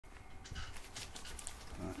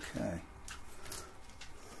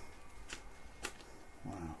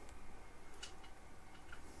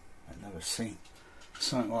seen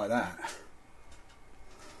something like that.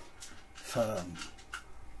 Firm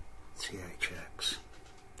THX.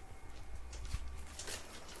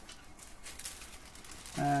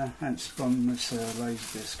 I haven't spun this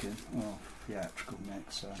laserdisc in, well, theatrical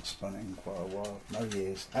mix, I haven't spun it in quite a while. No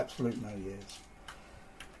years, absolute no years.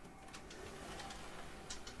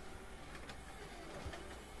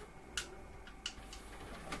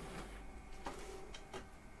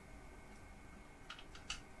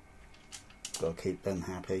 Got to keep them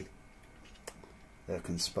happy. They'll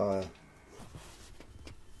conspire.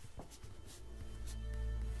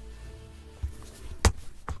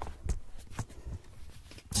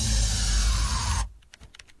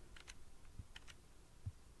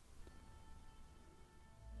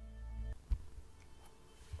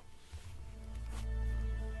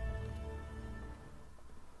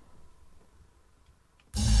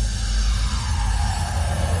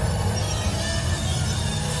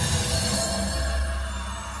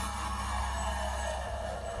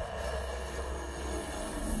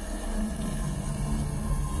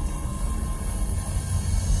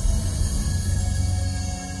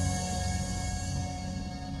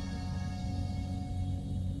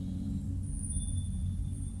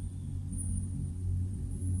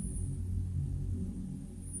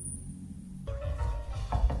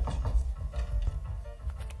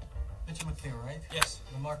 Here, right? Yes.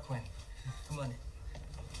 Lamar Quinn. Come on in.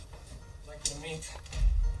 I'd like to meet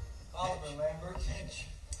Oliver Lambert,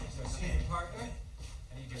 associate partner.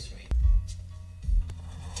 How do you do, sweet?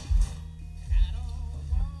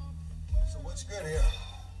 So what's good here?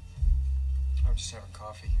 I'm just having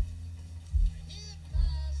coffee.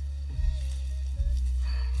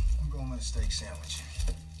 I'm going with a steak sandwich.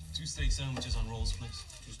 2 steak sandwiches on rolls, please.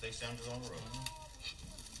 2 steak sandwiches on rolls.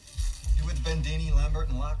 You with Bendini, Lambert,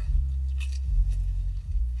 and Locke?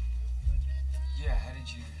 Yeah, how did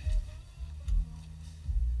you...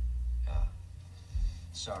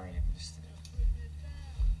 Sorry, I missed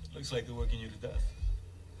it. Looks like they're working you to death.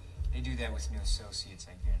 They do that with new associates,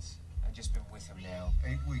 I guess. I've just been with them now.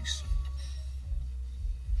 8 weeks.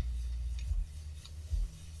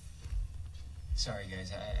 Sorry,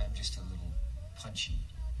 guys, I'm just a little punchy.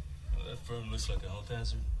 Well, that firm looks like a health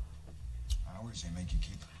hazard. Hours they make you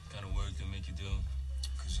keep. Kind of work they make you do.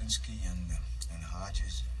 Krasinski and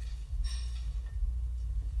Hodges.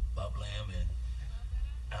 Bob Lamb and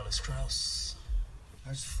Alice Krauss.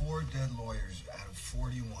 That's 4 dead lawyers out of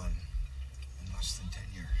 41 in less than 10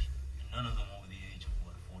 years. None of them over the age of,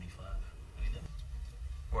 what, 45?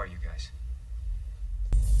 Who are you guys?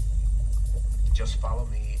 Just follow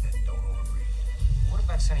me and don't overbreathe. What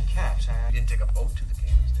about Sonny Caps? We didn't take a boat to the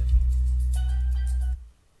Caymans, did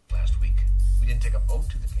we? Last week. We didn't take a boat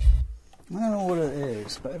to the Caymans. I don't know what it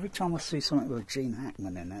is, but every time I see something with Gene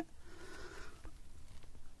Hackman in it,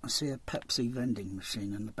 I see a Pepsi vending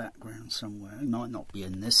machine in the background somewhere. He might not be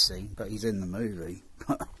in this scene, but he's in the movie.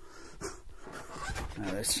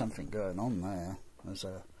 There's something going on there. There's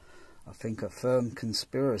I think, a firm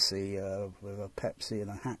conspiracy with a Pepsi and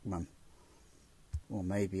a Hackman. Or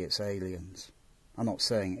maybe it's aliens. I'm not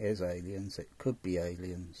saying it is aliens, it could be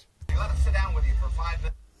aliens. Let him sit down with you for 5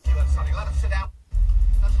 minutes. Ridiculous, Sonny. Let him sit down.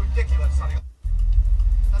 That's ridiculous, Sonny.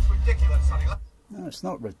 That's ridiculous, Sonny. No, it's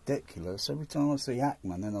not ridiculous. Every time I see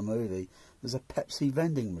Hackman in a movie, there's a Pepsi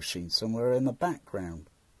vending machine somewhere in the background.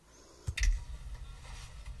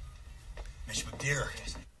 Miss McDear.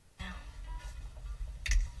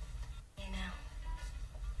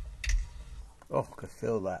 Oh, I could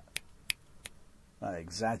feel that. That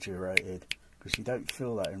exaggerated. Because you don't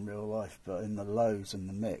feel that in real life, but in the lows and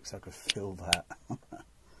the mix, I could feel that.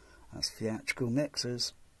 That's theatrical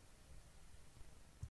mixers.